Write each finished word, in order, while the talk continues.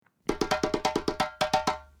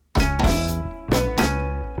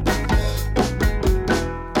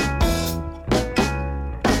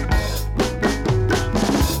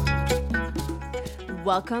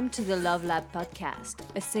Welcome to the Love Lab podcast,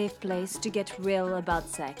 a safe place to get real about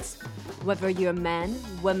sex. Whether you're man,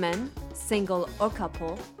 woman, single, or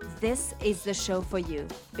couple, this is the show for you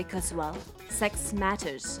because, well, sex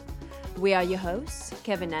matters. We are your hosts,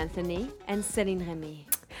 Kevin Anthony and Céline Remy.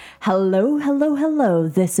 Hello.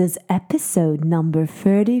 This is episode number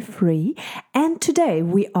 33. And today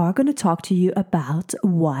we are going to talk to you about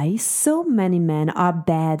why so many men are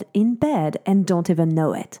bad in bed and don't even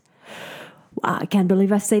know it. Wow, I can't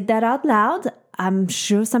believe I said that out loud. I'm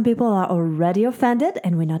sure some people are already offended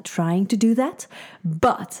and we're not trying to do that.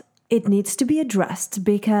 But it needs to be addressed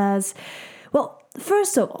because, well,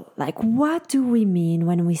 first of all, what do we mean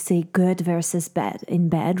when we say good versus bad in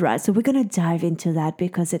bed, right? So we're going to dive into that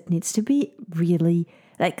because it needs to be really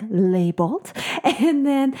labeled. And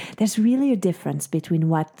then there's really a difference between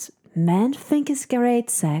what men think is great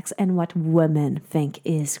sex and what women think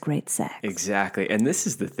is great sex. Exactly. And this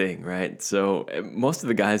is the thing, right? So most of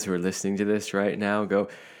the guys who are listening to this right now go,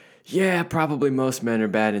 yeah, probably most men are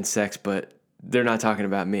bad in sex, but they're not talking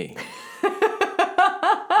about me.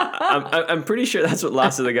 I'm pretty sure that's what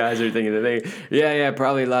lots of the guys are thinking. They think, yeah,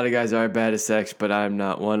 probably a lot of guys are bad at sex, but I'm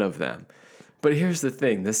not one of them. But here's the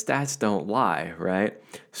thing. The stats don't lie, right?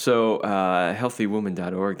 So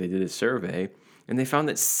healthywoman.org, they did a survey, and they found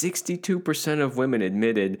that 62% of women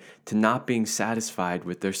admitted to not being satisfied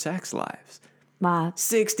with their sex lives. Wow.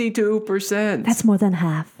 62%. That's more than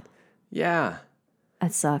half. Yeah.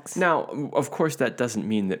 That sucks. Now, of course, that doesn't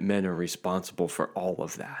mean that men are responsible for all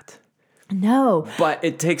of that. No. But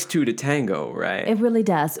it takes two to tango, right? It really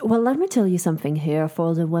does. Well, let me tell you something here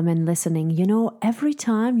for the women listening. You know, every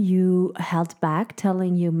time you held back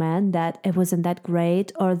telling your man that it wasn't that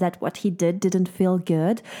great or that what he did didn't feel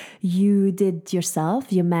good, you did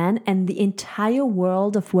yourself, your man, and the entire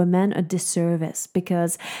world of women a disservice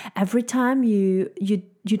because every time you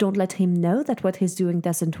don't let him know that what he's doing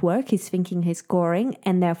doesn't work. He's thinking he's scoring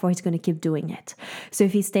and therefore he's going to keep doing it. So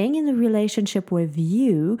if he's staying in a relationship with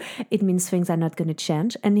you, it means things are not going to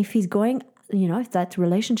change. And if he's going, if that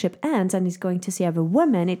relationship ends and he's going to see other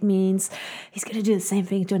women, it means he's going to do the same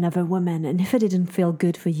thing to another woman. And if it didn't feel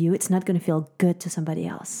good for you, it's not going to feel good to somebody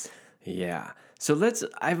else. Yeah. So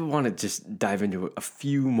I want to just dive into a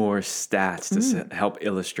few more stats to help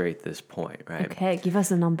illustrate this point, right? Okay, give us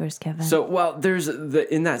the numbers, Kevin. So, well,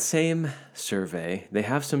 in that same survey, they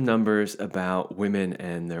have some numbers about women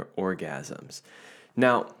and their orgasms.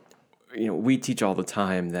 Now, we teach all the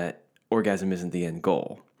time that orgasm isn't the end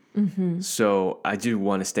goal. Mm-hmm. So I do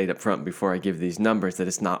want to state up front before I give these numbers that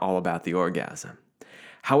it's not all about the orgasm.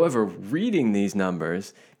 However, reading these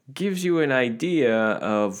numbers gives you an idea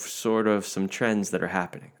of sort of some trends that are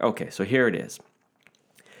happening. Okay, so here it is.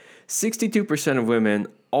 62% of women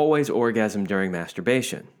always orgasm during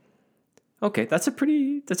masturbation. Okay, that's a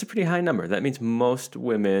pretty high number. That means most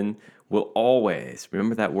women will always,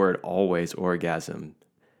 remember that word, always orgasm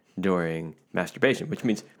during masturbation, which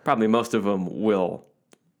means probably most of them will,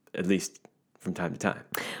 at least from time to time.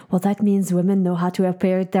 Well, that means women know how to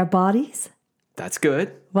repair their bodies? That's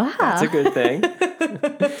good. Wow. That's a good thing. All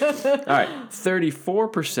right.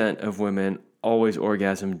 34% of women always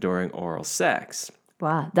orgasm during oral sex.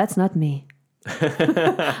 Wow, that's not me.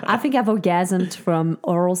 I think I've orgasmed from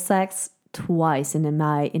oral sex twice in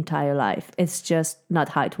my entire life. It's just not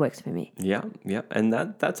how it works for me. Yeah. And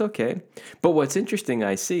that's okay. But what's interesting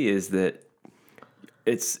I see is that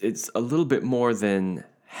it's a little bit more than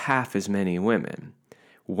half as many women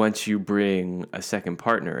once you bring a second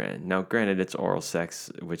partner in. Now, granted, it's oral sex,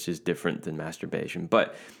 which is different than masturbation.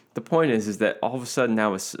 But the point is that all of a sudden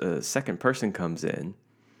now a second person comes in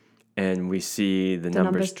and we see the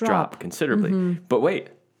numbers drop considerably. Mm-hmm. But wait,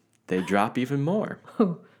 they drop even more.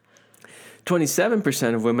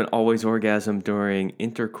 27% of women always orgasm during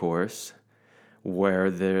intercourse where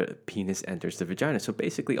the penis enters the vagina. So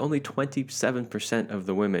basically only 27% of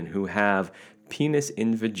the women who have penis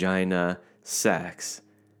in vagina sex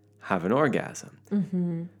have an orgasm.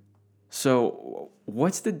 Mm-hmm. So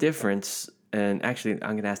what's the difference? And actually,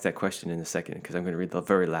 I'm going to ask that question in a second because I'm going to read the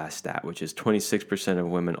very last stat, which is 26% of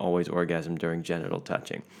women always orgasm during genital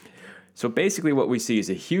touching. So basically what we see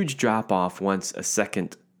is a huge drop-off once a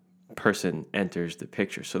second person enters the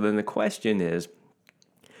picture. So then the question is,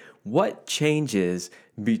 what changes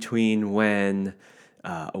between when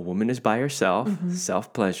a woman is by herself,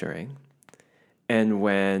 self-pleasuring, and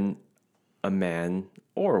when a man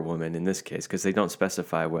or a woman in this case, because they don't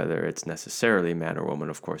specify whether it's necessarily man or woman.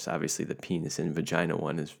 Of course, obviously the penis and vagina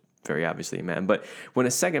one is very obviously a man. But when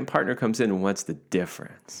a second partner comes in, what's the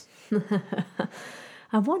difference?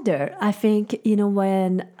 I wonder. I think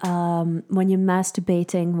when you're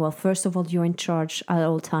masturbating, well, first of all, you're in charge at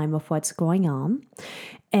all time of what's going on,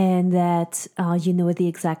 and that you know the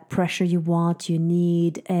exact pressure you want, you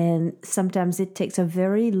need, and sometimes it takes a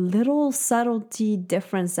very little subtlety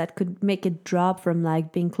difference that could make it drop from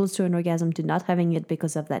like being close to an orgasm to not having it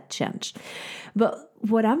because of that change. But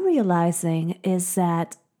what I'm realizing is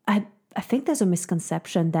that I think there's a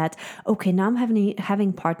misconception that, okay, now I'm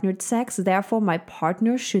having partnered sex, therefore my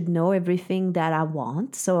partner should know everything that I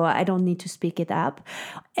want, so I don't need to speak it up.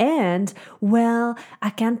 And, well, I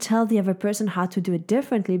can't tell the other person how to do it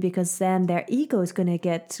differently because then their ego is going to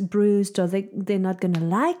get bruised or they're not going to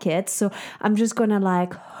like it. So I'm just going to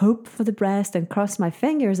like hope for the best and cross my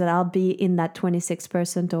fingers that I'll be in that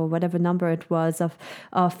 26% or whatever number it was of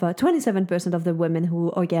 27% of the women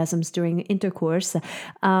who orgasms during intercourse.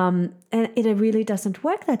 And it really doesn't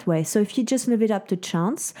work that way. So if you just leave it up to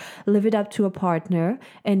chance, leave it up to a partner,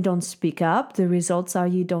 and don't speak up, the results are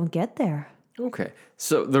you don't get there. Okay.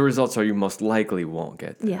 So the results are you most likely won't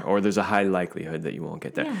get there, Yeah. or there's a high likelihood that you won't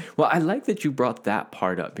get there. Yeah. Well, I like that you brought that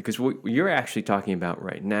part up because what you're actually talking about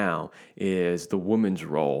right now is the woman's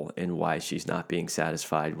role in why she's not being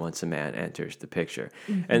satisfied once a man enters the picture.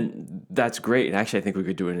 And that's great. And actually, I think we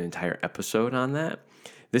could do an entire episode on that.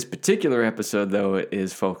 This particular episode, though,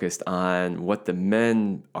 is focused on what the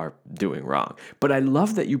men are doing wrong. But I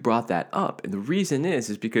love that you brought that up. And the reason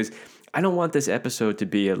is because I don't want this episode to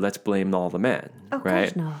be a let's blame all the men, Of right?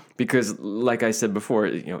 course not. Because like I said before,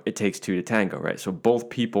 it takes two to tango, right? So both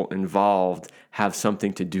people involved have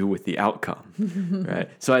something to do with the outcome, right?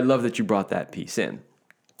 So I love that you brought that piece in.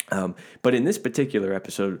 But in this particular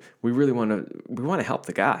episode, we really want to help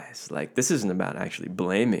the guys. Like, this isn't about actually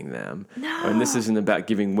blaming them, and this isn't about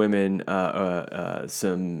giving women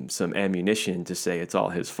some ammunition to say it's all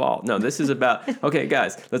his fault. No, this is about okay,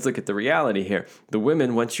 guys, let's look at the reality here. The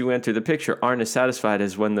women, once you enter the picture, aren't as satisfied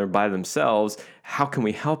as when they're by themselves. How can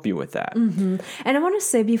we help you with that? And I want to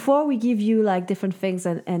say, before we give you like different things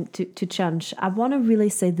and to change, I want to really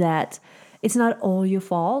say that it's not all your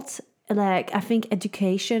fault. Like, I think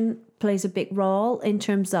education plays a big role in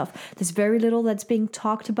terms of there's very little that's being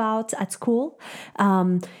talked about at school.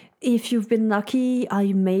 If you've been lucky,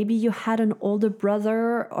 maybe you had an older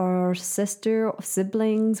brother or sister or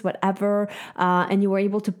siblings, whatever, and you were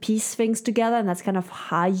able to piece things together, and that's kind of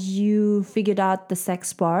how you figured out the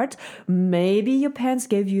sex part. Maybe your parents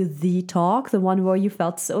gave you the talk, the one where you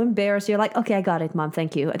felt so embarrassed. You're like, okay, I got it, Mom,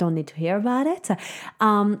 thank you. I don't need to hear about it.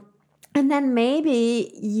 And then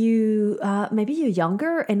maybe you're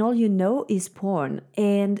younger and all you know is porn,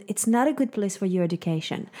 and it's not a good place for your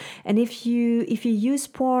education. And if you use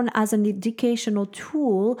porn as an educational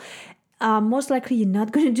tool, most likely you're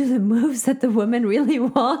not going to do the moves that the women really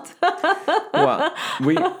want. Well,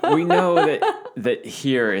 we know that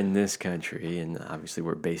here in this country, and obviously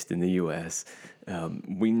we're based in the U.S.,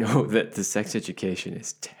 we know that the sex education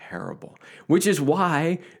is terrible, which is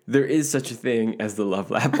why there is such a thing as the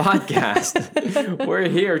Love Lab podcast. We're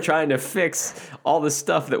here trying to fix all the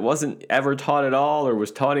stuff that wasn't ever taught at all or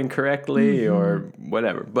was taught incorrectly or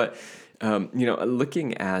whatever. But,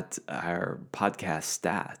 looking at our podcast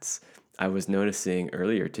stats, I was noticing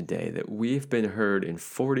earlier today that we've been heard in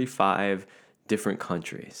 45 different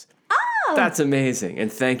countries. That's amazing. And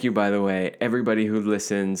thank you, by the way, everybody who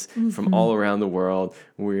listens from all around the world.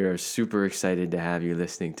 We are super excited to have you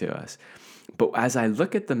listening to us. But as I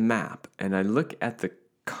look at the map and I look at the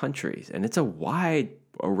countries, and it's a wide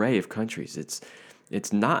array of countries. It's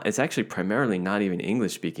actually primarily not even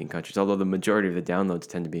English-speaking countries, although the majority of the downloads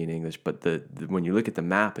tend to be in English. But when you look at the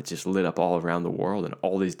map, it's just lit up all around the world in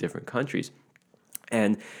all these different countries.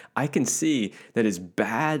 And I can see that as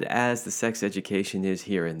bad as the sex education is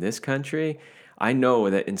here in this country, I know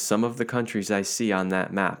that in some of the countries I see on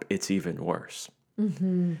that map, it's even worse.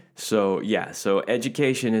 So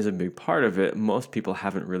education is a big part of it. Most people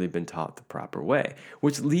haven't really been taught the proper way,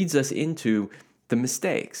 which leads us into the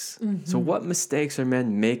mistakes. So what mistakes are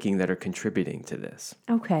men making that are contributing to this?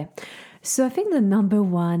 Okay. So I think the number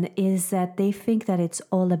one is that they think that it's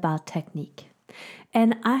all about technique.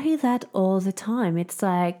 And I hear that all the time. It's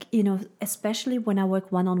like, especially when I work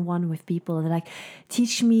one-on-one with people, and they're like,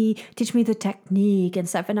 teach me the technique and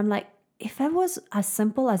stuff. And I'm like, if it was as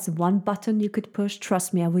simple as one button you could push,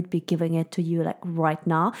 trust me, I would be giving it to you like right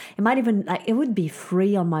now. It might even it would be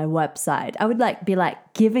free on my website. I would be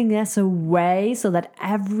giving this away so that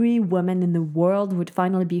every woman in the world would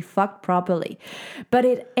finally be fucked properly. But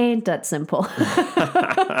it ain't that simple.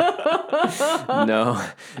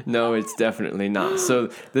 No, it's definitely not.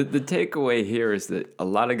 So the takeaway here is that a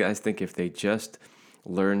lot of guys think if they just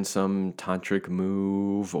learn some tantric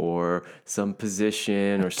move or some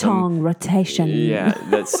position or Tongue rotation. Yeah,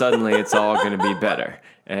 that suddenly it's all going to be better.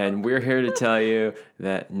 And we're here to tell you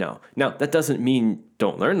that no. Now, that doesn't mean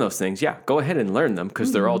don't learn those things. Yeah, go ahead and learn them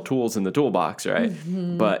because they're all tools in the toolbox, right?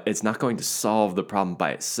 But it's not going to solve the problem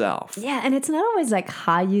by itself. Yeah, and it's not always like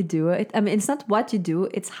how you do it. I mean, it's not what you do,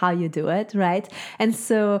 it's how you do it, right? And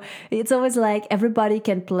so it's always like everybody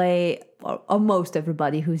can play, or almost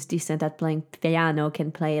everybody who's decent at playing piano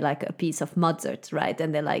can play like a piece of Mozart, right?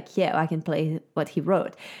 And they're like, yeah, I can play what he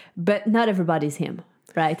wrote. But not everybody's him.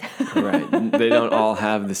 Right. Right. They don't all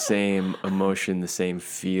have the same emotion, the same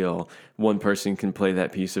feel. One person can play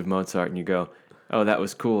that piece of Mozart and you go, oh, that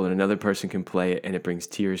was cool. And another person can play it and it brings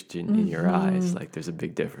tears in your eyes. Like there's a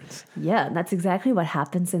big difference. Yeah, that's exactly what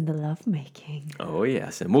happens in the lovemaking. Oh,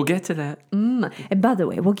 yes. And we'll get to that. And by the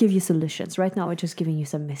way, we'll give you solutions. Right now, we're just giving you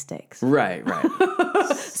some mistakes. Right,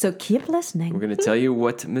 right. So keep listening. We're going to tell you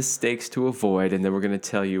what mistakes to avoid, and then we're going to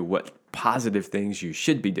tell you what positive things you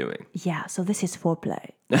should be doing. Yeah, so this is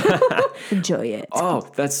foreplay. Enjoy it. Oh,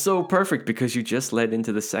 that's so perfect because you just led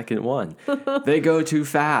into the second one. They go too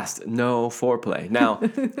fast. No foreplay. Now,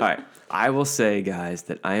 all right, I will say, guys,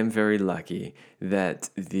 that I am very lucky that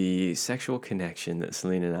the sexual connection that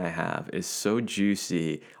Celine and I have is so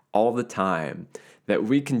juicy all the time that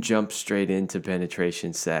we can jump straight into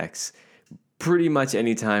penetration sex pretty much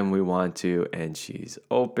anytime we want to, and she's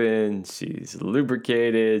open, she's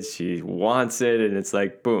lubricated, she wants it, and it's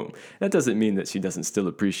like, boom. That doesn't mean that she doesn't still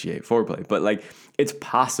appreciate foreplay, but like, it's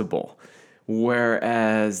possible.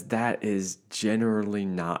 Whereas that is generally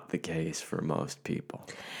not the case for most people.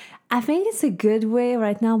 I think it's a good way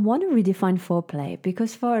right now. I want to redefine foreplay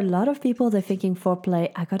because for a lot of people, they're thinking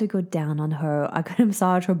foreplay, I got to go down on her, I got to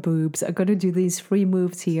massage her boobs, I got to do these free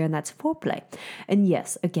moves here, and that's foreplay. And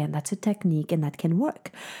yes, again, that's a technique and that can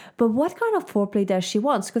work. But what kind of foreplay does she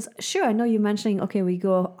want? Because sure, I know you're mentioning, okay, we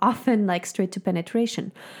go often like straight to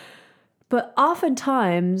penetration. But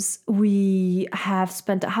oftentimes we have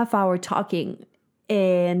spent a half hour talking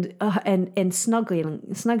and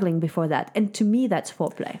snuggling before that. And to me, that's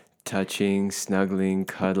foreplay. Touching, snuggling,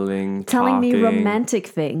 cuddling, telling talking. me romantic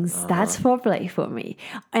things. That's foreplay for me.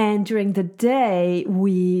 And during the day,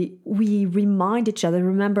 we remind each other.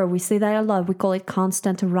 Remember, we say that a lot. We call it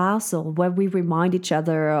constant arousal, where we remind each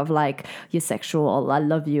other of like, you're sexual, I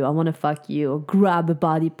love you, I want to fuck you, or grab a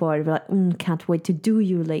body part, we're like, can't wait to do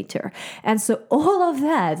you later. And so all of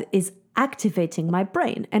that is activating my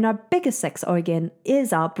brain, and our biggest sex organ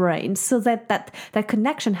is our brain, so that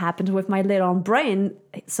connection happens with my little brain.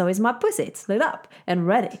 So is my pussy. It's lit up and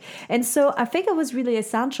ready. And so I think it was really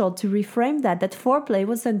essential to reframe that foreplay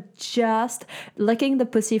wasn't just licking the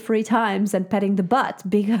pussy 3 times and petting the butt,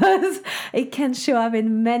 because it can show up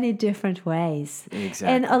in many different ways. Exactly.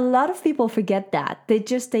 And a lot of people forget that. They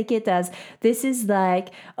just take it as this is like,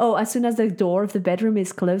 oh, as soon as the door of the bedroom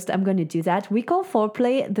is closed, I'm going to do that. We call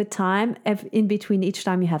foreplay the time in between each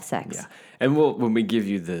time you have sex. Yeah. And when we give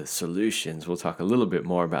you the solutions, we'll talk a little bit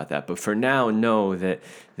more about that. But for now, know that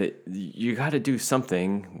you got to do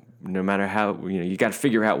something, no matter how, you got to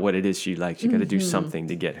figure out what it is she likes. You got to do something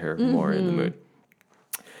to get her more in the mood.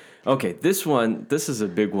 Okay, this is a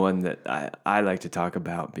big one that I like to talk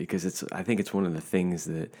about because I think it's one of the things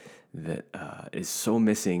that is so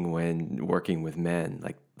missing when working with men.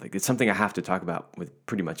 Like it's something I have to talk about with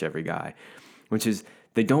pretty much every guy, which is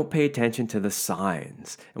they don't pay attention to the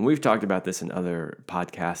signs. And we've talked about this in other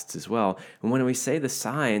podcasts as well. And when we say the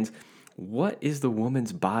signs, what is the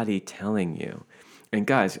woman's body telling you? And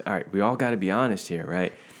guys, all right, we all got to be honest here,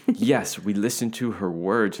 right? Yes, we listen to her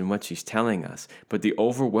words and what she's telling us, but the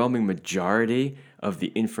overwhelming majority of the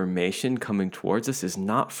information coming towards us is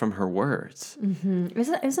not from her words. Mm-hmm.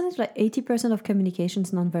 Isn't it like 80% of communication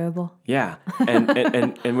is nonverbal? Yeah,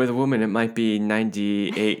 and with a woman, it might be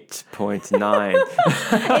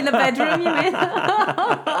 98.9. In the bedroom, you mean?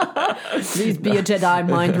 Please be a Jedi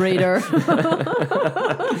mind reader.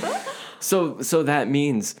 So that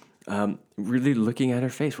means really looking at her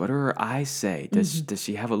face. What do her eyes say? Does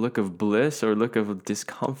she have a look of bliss or a look of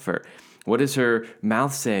discomfort? What is her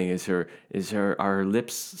mouth saying? Is her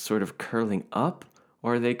lips sort of curling up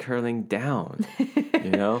or are they curling down?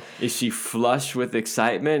 Is she flushed with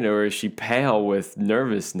excitement or is she pale with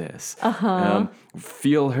nervousness?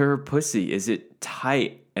 Feel her pussy. Is it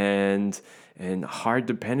tight and hard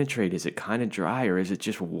to penetrate? Is it kind of dry or is it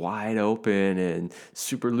just wide open and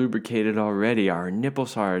super lubricated already? Are her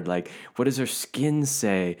nipples hard? Like, what does her skin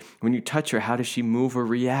say? When you touch her, how does she move or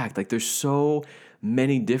react? Like, there's so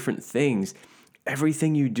many different things.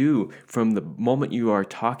 Everything you do from the moment you are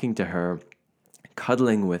talking to her,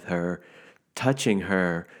 cuddling with her, touching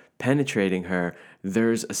her, penetrating her,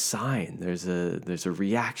 there's a sign, there's a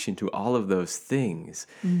reaction to all of those things.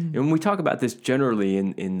 And when we talk about this generally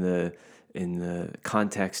in the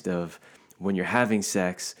context of when you're having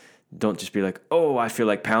sex, don't just be like, oh, I feel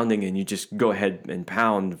like pounding, and you just go ahead and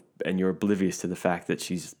pound, and you're oblivious to the fact that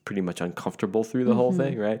she's pretty much uncomfortable through the whole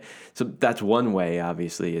thing, right? So that's one way,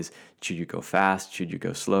 obviously, is should you go fast? Should you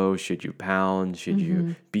go slow? Should you pound? Should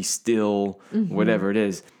you be still? Whatever it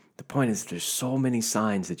is. The point is there's so many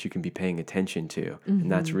signs that you can be paying attention to, and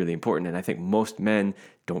that's really important. And I think most men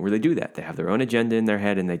don't really do that. They have their own agenda in their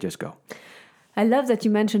head, and they just go. I love that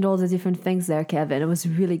you mentioned all the different things there, Kevin. It was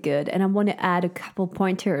really good. And I want to add a couple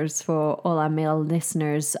pointers for all our male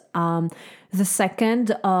listeners. The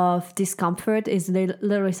second of discomfort is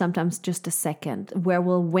literally sometimes just a second where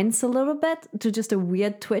we'll wince a little bit to just a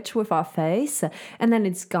weird twitch with our face, and then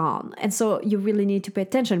it's gone. And so you really need to pay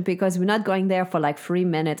attention, because we're not going there for like 3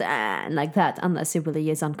 minutes and like that unless it really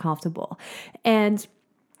is uncomfortable. And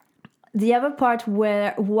the other part,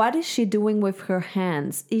 where what is she doing with her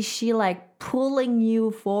hands? Is she like pulling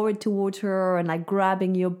you forward towards her and like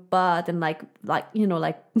grabbing your butt and like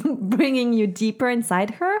bringing you deeper inside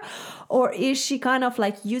her? Or is she kind of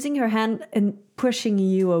like using her hand and pushing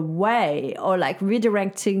you away, or like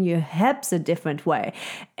redirecting your hips a different way?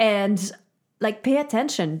 And like, pay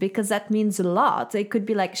attention, because that means a lot. It could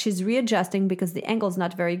be like she's readjusting because the angle's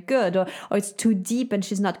not very good, or it's too deep and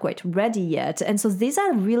she's not quite ready yet. And so these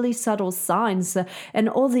are really subtle signs. And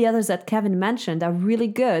all the others that Kevin mentioned are really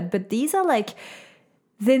good. But these are like,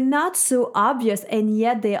 they're not so obvious, and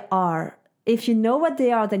yet they are. If you know what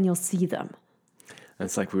they are, then you'll see them.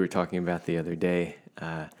 That's like we were talking about the other day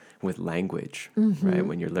with language, right?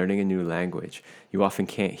 When you're learning a new language, you often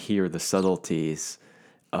can't hear the subtleties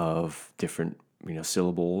of different,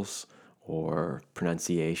 syllables or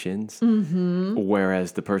pronunciations.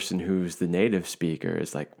 Whereas the person who's the native speaker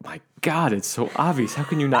is like, my God, it's so obvious. How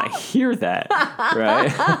can you not hear that? Right?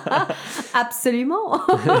 Absolument.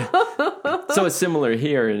 So it's similar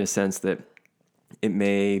here in a sense that it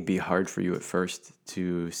may be hard for you at first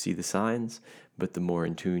to see the signs, but the more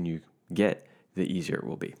in tune you get, the easier it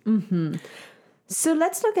will be. So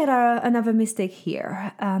let's look at another mistake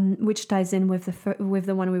here, which ties in with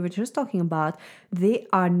the one we were just talking about. They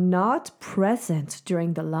are not present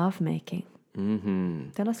during the lovemaking.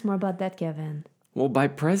 Tell us more about that, Kevin. Well, by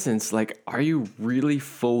presence, like, are you really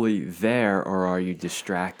fully there, or are you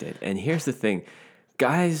distracted? And here's the thing.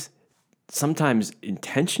 Guys sometimes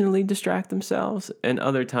intentionally distract themselves, and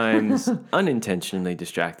other times unintentionally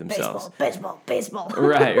distract themselves. Baseball.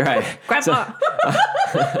 Right. Grandpa.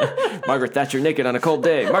 Margaret Thatcher naked on a cold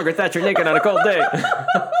day. Margaret Thatcher naked on a cold day.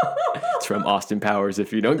 It's from Austin Powers,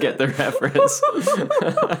 if you don't get the reference.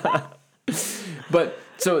 But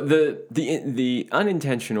so the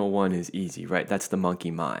unintentional one is easy, right? That's the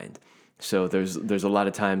monkey mind. So there's a lot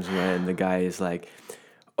of times when the guy is like,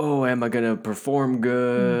 oh, am I going to perform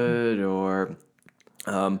good? Or,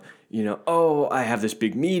 oh, I have this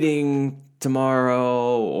big meeting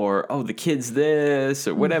tomorrow, or, oh, the kid's this,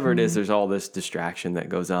 or whatever it is. There's all this distraction that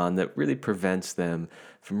goes on that really prevents them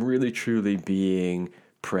from really truly being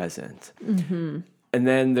present. And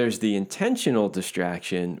then there's the intentional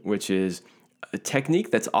distraction, which is a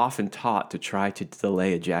technique that's often taught to try to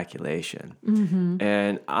delay ejaculation.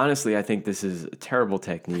 And honestly, I think this is a terrible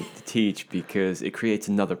technique to teach because it creates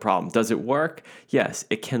another problem. Does it work? Yes,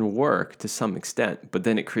 it can work to some extent, but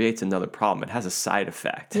then it creates another problem. It has a side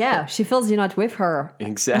effect. Yeah, she feels you're not with her.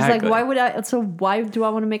 Exactly. It's like, why do I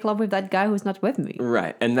want to make love with that guy who's not with me?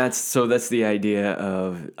 Right. And that's the idea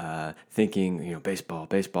of thinking, baseball,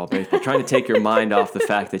 trying to take your mind off the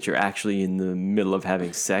fact that you're actually in the middle of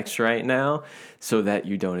having sex right now, so that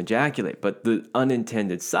you don't ejaculate. But the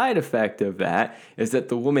unintended side effect of that is that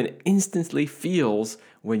the woman instantly feels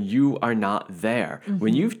when you are not there.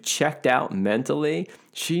 When you've checked out mentally,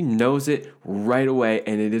 she knows it right away,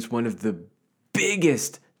 and it is one of the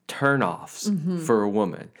biggest turnoffs for a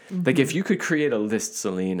woman. Like, if you could create a list,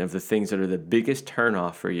 Celine, of the things that are the biggest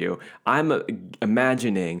turnoff for you, I'm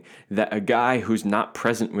imagining that a guy who's not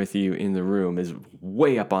present with you in the room is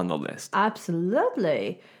way up on the list.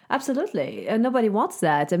 Absolutely. And nobody wants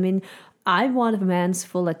that. I mean, I want a man's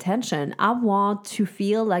full attention. I want to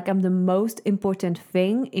feel like I'm the most important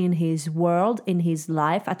thing in his world, in his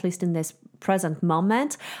life, at least in this present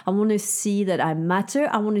moment. I want to see that I matter.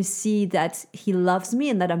 I want to see that he loves me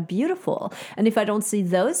and that I'm beautiful. And if I don't see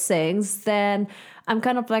those things, then I'm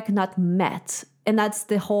kind of like not met. And that's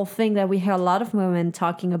the whole thing that we hear a lot of women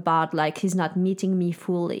talking about, like, he's not meeting me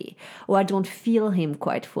fully, or I don't feel him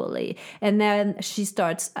quite fully. And then she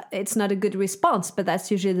starts, it's not a good response, but that's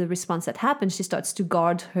usually the response that happens. She starts to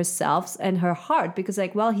guard herself and her heart because,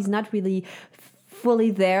 like, well, he's not really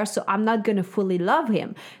fully there, so I'm not going to fully love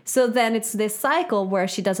him. So then it's this cycle where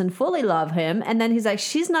she doesn't fully love him, and then he's like,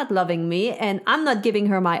 she's not loving me, and I'm not giving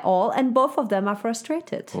her my all, and both of them are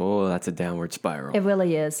frustrated. Oh, that's a downward spiral. It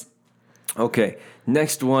really is. Okay,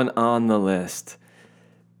 next one on the list.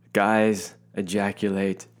 Guys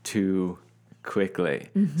ejaculate too quickly.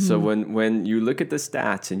 So when you look at the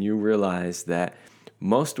stats and you realize that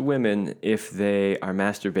most women, if they are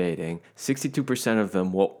masturbating, 62% of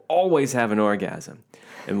them will always have an orgasm.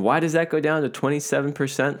 And why does that go down to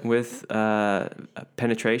 27% with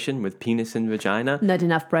penetration, with penis and vagina? Not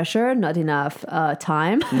enough pressure, not enough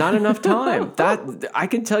time. Not enough time. That I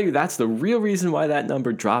can tell you that's the real reason why that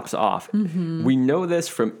number drops off. We know this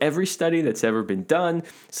from every study that's ever been done.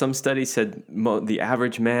 Some studies said the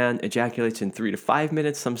average man ejaculates in 3 to 5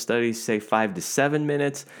 minutes. Some studies say 5 to 7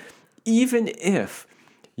 minutes. Even if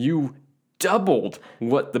you doubled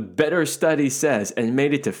what the better study says and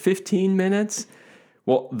made it to 15 minutes,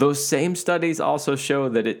 well, those same studies also show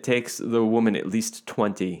that it takes the woman at least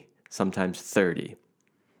 20, sometimes 30.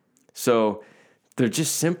 So they're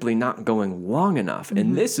just simply not going long enough.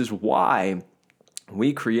 And this is why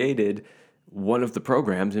we created one of the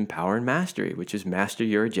programs in Power and Mastery, which is Master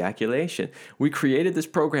Your Ejaculation. We created this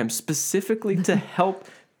program specifically to help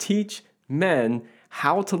teach men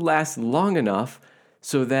how to last long enough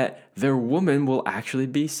so that their woman will actually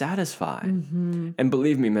be satisfied. And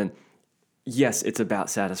believe me, men, yes, it's about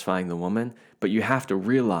satisfying the woman, but you have to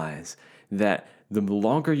realize that the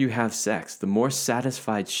longer you have sex, the more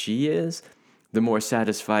satisfied she is, the more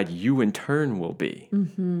satisfied you in turn will be.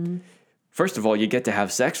 First of all, you get to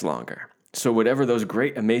have sex longer. So whatever those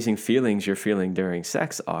great, amazing feelings you're feeling during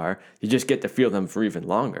sex are, you just get to feel them for even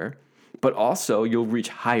longer. But also, you'll reach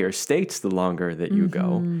higher states the longer that you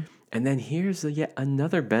go. And then here's yet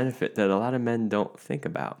another benefit that a lot of men don't think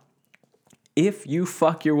about. If you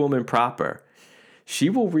fuck your woman proper, she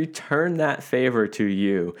will return that favor to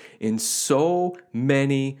you in so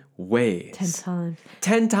many ways. 10 times.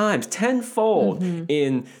 10 times, tenfold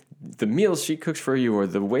in the meals she cooks for you, or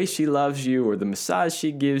the way she loves you, or the massage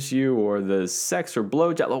she gives you, or the sex or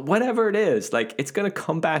blowjob, whatever it is. Like, it's going to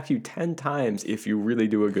come back to you 10 times if you really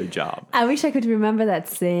do a good job. I wish I could remember that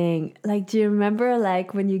saying. Like, do you remember,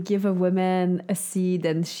 like, when you give a woman a seed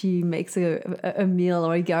and she makes a meal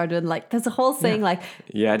or a garden? Like, there's a whole saying, like...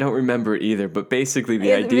 Yeah, I don't remember it either, but basically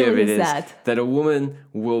the idea really of it is that a woman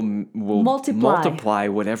will multiply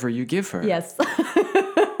whatever you give her. Yes.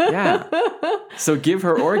 Yeah. So give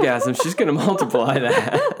her orgasm, she's going to multiply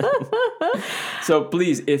that. So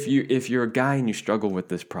please, if you're a guy and you struggle with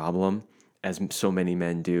this problem, as so many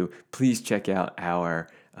men do, please check out our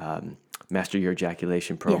Master Your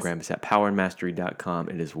Ejaculation program. It's at powerandmastery.com.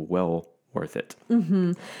 It is well worth it.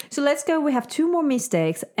 So let's go. We have 2 more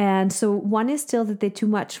mistakes. And so one is still that they're too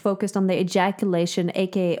much focused on the ejaculation,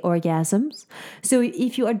 aka orgasms. So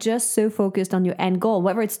if you are just so focused on your end goal,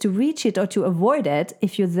 whether it's to reach it or to avoid it,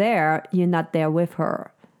 if you're there, you're not there with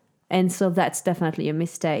her. And so that's definitely a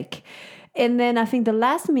mistake. And then I think the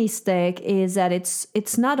last mistake is that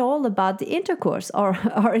it's not all about the intercourse, or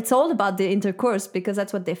it's all about the intercourse because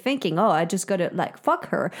that's what they're thinking. Oh, I just got to like fuck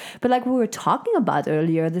her. But like we were talking about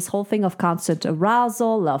earlier, this whole thing of constant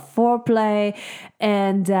arousal, of foreplay,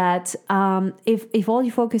 and that if all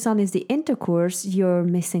you focus on is the intercourse, you're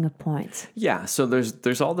missing a point. Yeah, so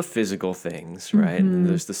there's all the physical things, right? And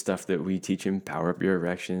there's the stuff that we teach in Power Up Your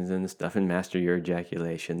Erections and the stuff in Master Your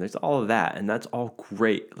Ejaculation. There's all of that, and that's all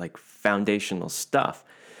great, like foundational stuff.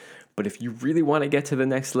 But if you really want to get to the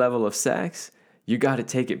next level of sex, you got to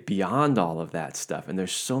take it beyond all of that stuff. And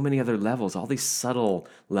there's so many other levels, all these subtle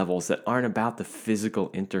levels that aren't about the physical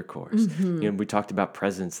intercourse. You know, we talked about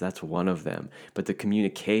presence, that's one of them. But the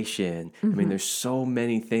communication, I mean, there's so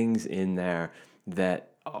many things in there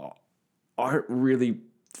that aren't really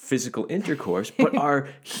physical intercourse, but are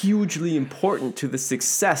hugely important to the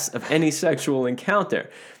success of any sexual encounter.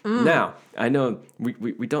 Now, I know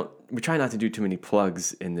we try not to do too many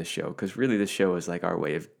plugs in this show, because really this show is like our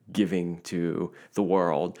way of giving to the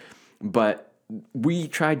world. But we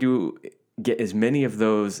try to get as many of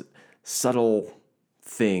those subtle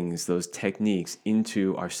things, those techniques,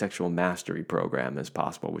 into our sexual mastery program as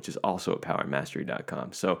possible, which is also at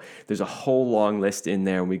powerandmastery.com. So there's a whole long list in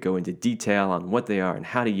there, and we go into detail on what they are and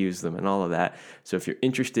how to use them and all of that. So if you're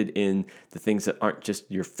interested in the things that aren't just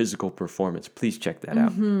your physical performance, please check that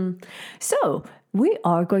out. So we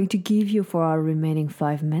are going to give you, for our remaining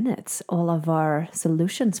 5 minutes, all of our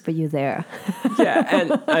solutions for you there. Yeah,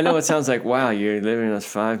 and I know it sounds like, wow, you're giving us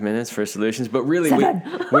 5 minutes for solutions, but really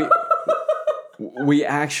we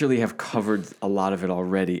actually have covered a lot of it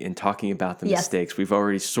already in talking about the Yes. mistakes. We've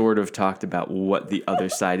already sort of talked about what the other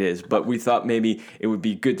side is, but we thought maybe it would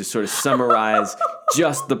be good to sort of summarize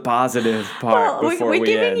just the positive part before we're we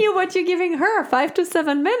giving end. you what you're giving her, 5 to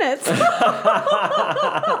 7 minutes.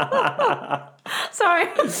 Sorry,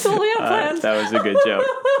 totally unplanned. That was a good joke.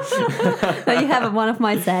 Now you have one of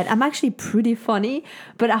my set. I'm actually pretty funny,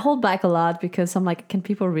 but I hold back a lot because I'm like, can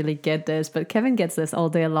people really get this? But Kevin gets this all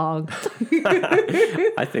day long.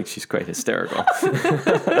 I think she's quite hysterical.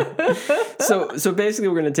 So basically,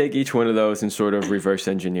 we're going to take each one of those and sort of reverse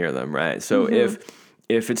engineer them, right? So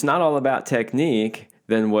if it's not all about technique,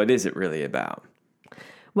 then what is it really about?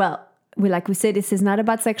 Well, like we said, this is not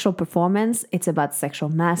about sexual performance. It's about sexual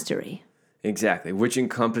mastery. Exactly, which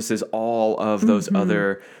encompasses all of those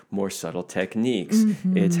other more subtle techniques.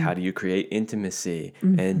 It's how do you create intimacy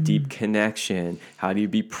and deep connection? How do you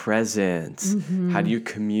be present? How do you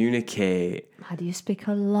communicate? How do you speak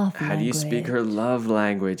her love language? How do you speak her love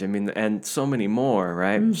language? I mean, and so many more,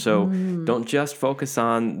 right? So don't just focus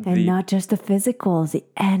on And not just the physical, the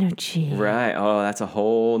energy. Right. Oh, that's a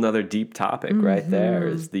whole nother deep topic right there,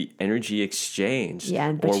 is the energy exchange.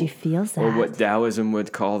 Yeah, but she feels that. Or what Taoism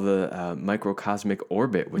would call the microcosmic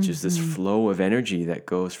orbit, which is this flow of energy that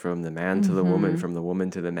goes from the man to the woman, from the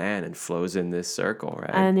woman to the man, and flows in this circle,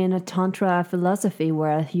 right? And in a Tantra philosophy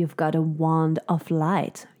where you've got a wand of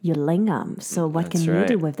light, your lingam. So what That's can you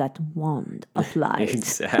do right. with that wand of light?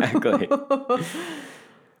 Exactly.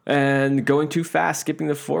 And going too fast, skipping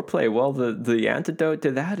the foreplay. Well, the antidote to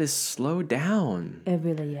that is slow down. It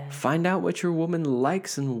really is. Find out what your woman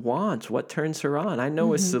likes and wants, what turns her on. I know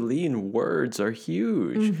with Celine, words are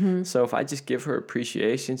huge. So if I just give her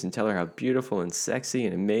appreciations and tell her how beautiful and sexy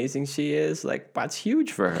and amazing she is, like, that's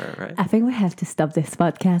huge for her, right? I think we have to stop this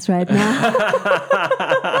podcast right now.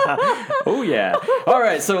 Oh, yeah. All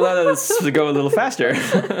right, so let's go a little faster.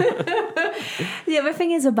 The other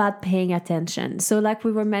thing is about paying attention. So like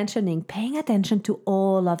we were mentioning, paying attention to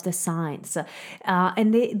all of the signs.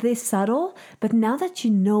 And they're subtle, but now that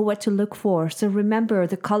you know what to look for, so remember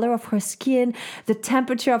the color of her skin, the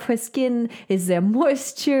temperature of her skin, is there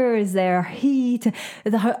moisture, is there heat,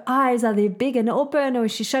 her eyes, are they big and open, or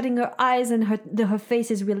is she shutting her eyes and her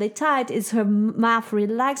face is really tight, is her mouth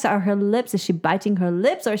relaxed, are her lips, is she biting her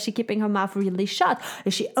lips, or is she keeping her mouth really shut,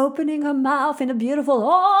 is she opening her mouth in a beautiful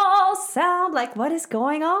sound, like what is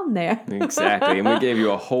going on there? Exactly. And we gave you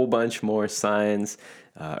a whole bunch more signs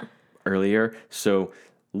earlier. So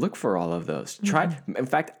look for all of those. Try. In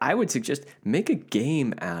fact, I would suggest make a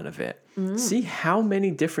game out of it. See how many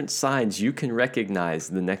different signs you can recognize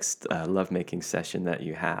the next lovemaking session that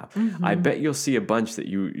you have. I bet you'll see a bunch that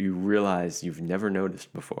you realize you've never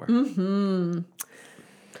noticed before.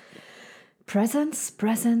 Presence.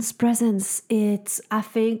 It's, I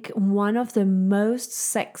think, one of the most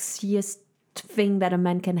sexiest thing that a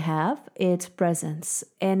man can have. It's presence.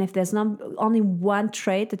 And if there's not only one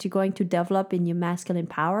trait that you're going to develop in your masculine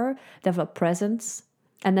power, develop presence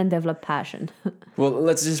and then develop passion. Well,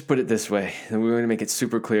 let's just put it this way. And we want to make it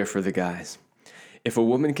super clear for the guys. If a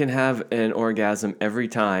woman can have an orgasm every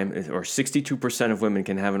time, or 62% of women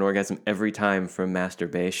can have an orgasm every time from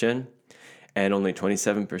masturbation, and only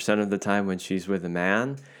 27% of the time when she's with a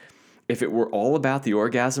man, if it were all about the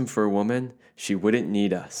orgasm for a woman, she wouldn't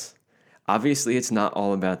need us. Obviously, it's not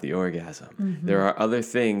all about the orgasm. There are other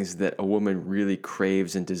things that a woman really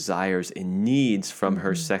craves and desires and needs from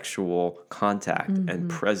her sexual contact, and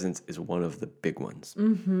presence is one of the big ones.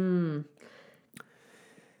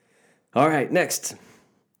 All right, next.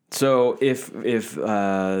 So if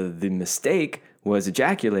the mistake was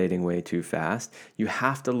ejaculating way too fast, you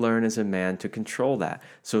have to learn as a man to control that.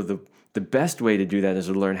 So the best way to do that is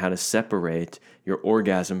to learn how to separate your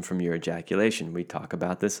orgasm from your ejaculation. We talk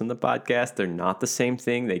about this in the podcast. They're not the same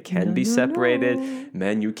thing. They can be separated.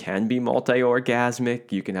 Men, you can be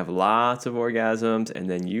multi-orgasmic. You can have lots of orgasms, and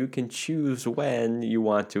then you can choose when you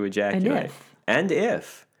want to ejaculate. And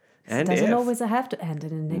if. It doesn't always have to end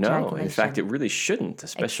in an ejaculation. No, in fact, it really shouldn't,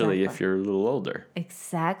 especially if you're a little older.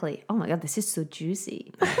 Exactly. Oh my God, this is so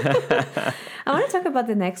juicy. I want to talk about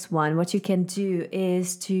the next one. What you can do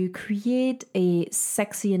is to create a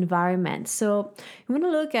sexy environment. So you want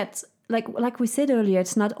to look at, like we said earlier,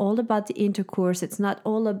 it's not all about the intercourse. It's not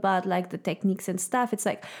all about like the techniques and stuff. It's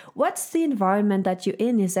like, what's the environment that you're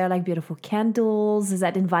in? Is there like beautiful candles? Is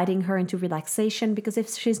that inviting her into relaxation? Because if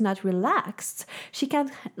she's not relaxed, she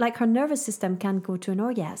can't, like her nervous system can't go to an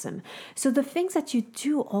orgasm. So the things that you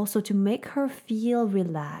do also to make her feel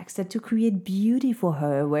relaxed and to create beauty for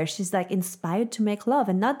her, where she's like inspired to make love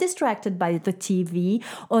and not distracted by the TV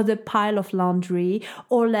or the pile of laundry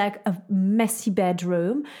or like a messy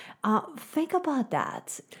bedroom. Think about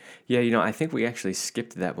that. Yeah, I think we actually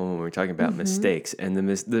skipped that one when we were talking about mistakes. And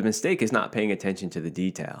the mistake is not paying attention to the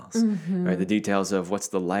details, right? The details of what's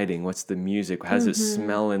the lighting, what's the music, how does it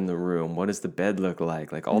smell in the room, what does the bed look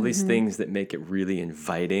like all these things that make it really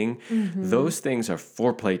inviting. Those things are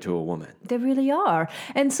foreplay to a woman. They really are.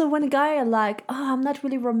 And so when a guy are like, oh, I'm not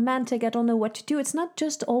really romantic, I don't know what to do, it's not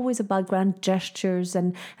just always about grand gestures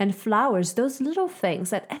and flowers. Those little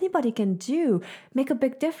things that anybody can do make a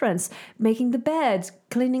big difference. Making the bed,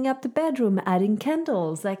 cleaning up the bedroom, adding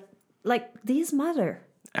candles, like these matter.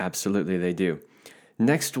 Absolutely, they do.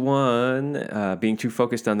 Next one, being too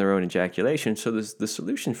focused on their own ejaculation. So the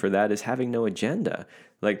solution for that is having no agenda.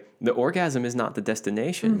 Like, the orgasm is not the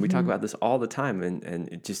destination. We talk about this all the time, and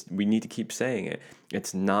it just, we need to keep saying it.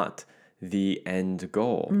 It's not the end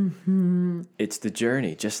goal. It's the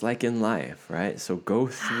journey, just like in life, right? So go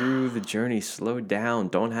through the journey, slow down,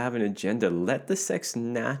 don't have an agenda. Let the sex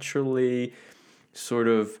naturally sort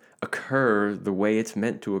of occur the way it's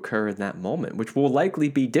meant to occur in that moment, which will likely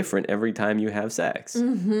be different every time you have sex.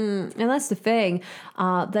 And that's the thing.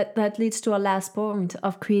 That leads to our last point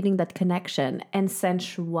of creating that connection and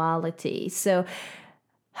sensuality. So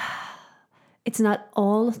it's not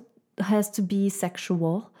all has to be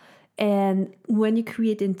sexual. And when you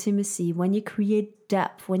create intimacy, when you create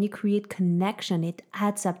depth, when you create connection, it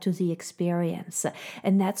adds up to the experience.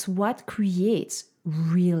 And that's what creates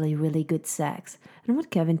really, really good sex. And I want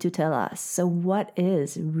Kevin to tell us, so what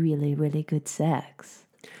is really, really good sex?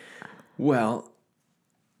 Well,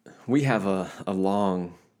 we have a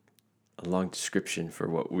long description for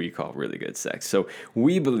what we call really good sex. So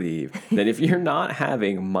we believe that if you're not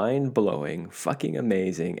having mind-blowing, fucking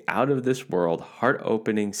amazing, out of this world,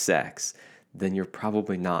 heart-opening sex, then you're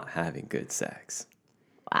probably not having good sex.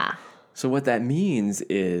 Wow. So what that means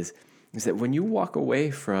is that when you walk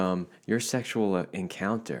away from your sexual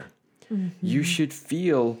encounter, you should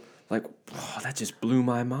feel like, oh, that just blew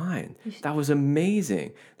my mind. That was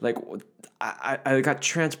amazing. Like, I got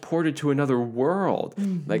transported to another world.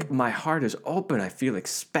 Like, my heart is open. I feel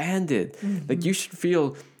expanded. Like, you should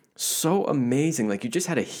feel so amazing. Like, you just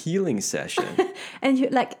had a healing session. And you're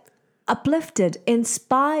like uplifted,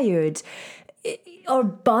 inspired, or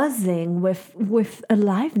buzzing with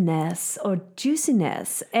aliveness or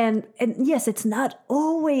juiciness. And yes, it's not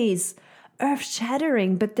always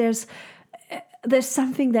earth-shattering, but there's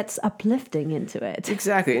something that's uplifting into it.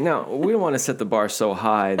 Exactly. Now, we don't want to set the bar so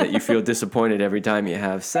high that you feel disappointed every time you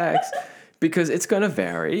have sex, because it's going to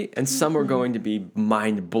vary, and some are going to be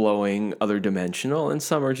mind-blowing, other dimensional, and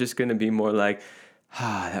some are just going to be more like,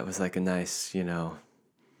 that was like a nice,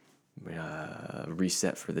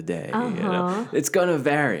 reset for the day. It's going to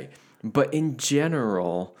vary. But in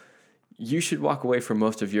general, you should walk away from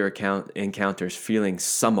most of your encounters feeling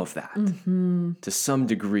some of that, to some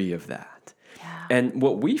degree of that. Yeah. And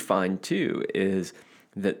what we find too is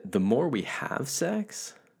that the more we have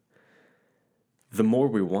sex, the more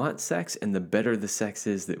we want sex, and the better the sex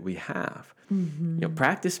is that we have.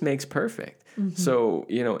 Practice makes perfect. So,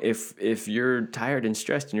 if you're tired and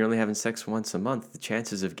stressed and you're only having sex once a month, the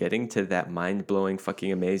chances of getting to that mind-blowing,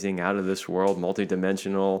 fucking amazing, out of this world,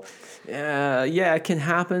 multidimensional, it can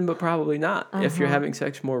happen, but probably not. If you're having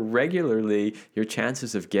sex more regularly, your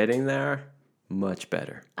chances of getting there, much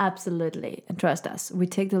better. Absolutely. And trust us, we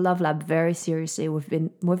take the Love Lab very seriously. We've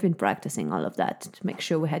been practicing all of that to make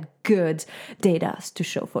sure we had good data to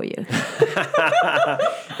show for you.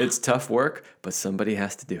 It's tough work, but somebody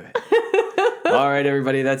has to do it. All right,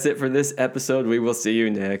 everybody, that's it for this episode. We will see you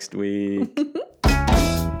next week.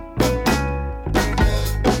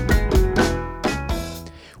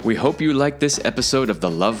 We hope you liked this episode of the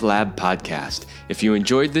Love Lab podcast. If you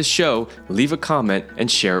enjoyed this show, leave a comment and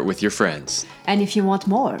share it with your friends. And if you want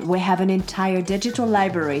more, we have an entire digital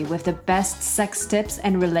library with the best sex tips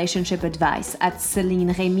and relationship advice at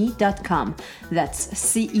CelineRemy.com. That's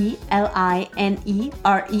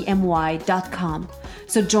CelineRemy.com.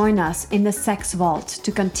 So join us in the Sex Vault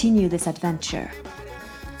to continue this adventure.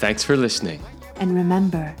 Thanks for listening. And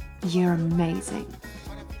remember, you're amazing.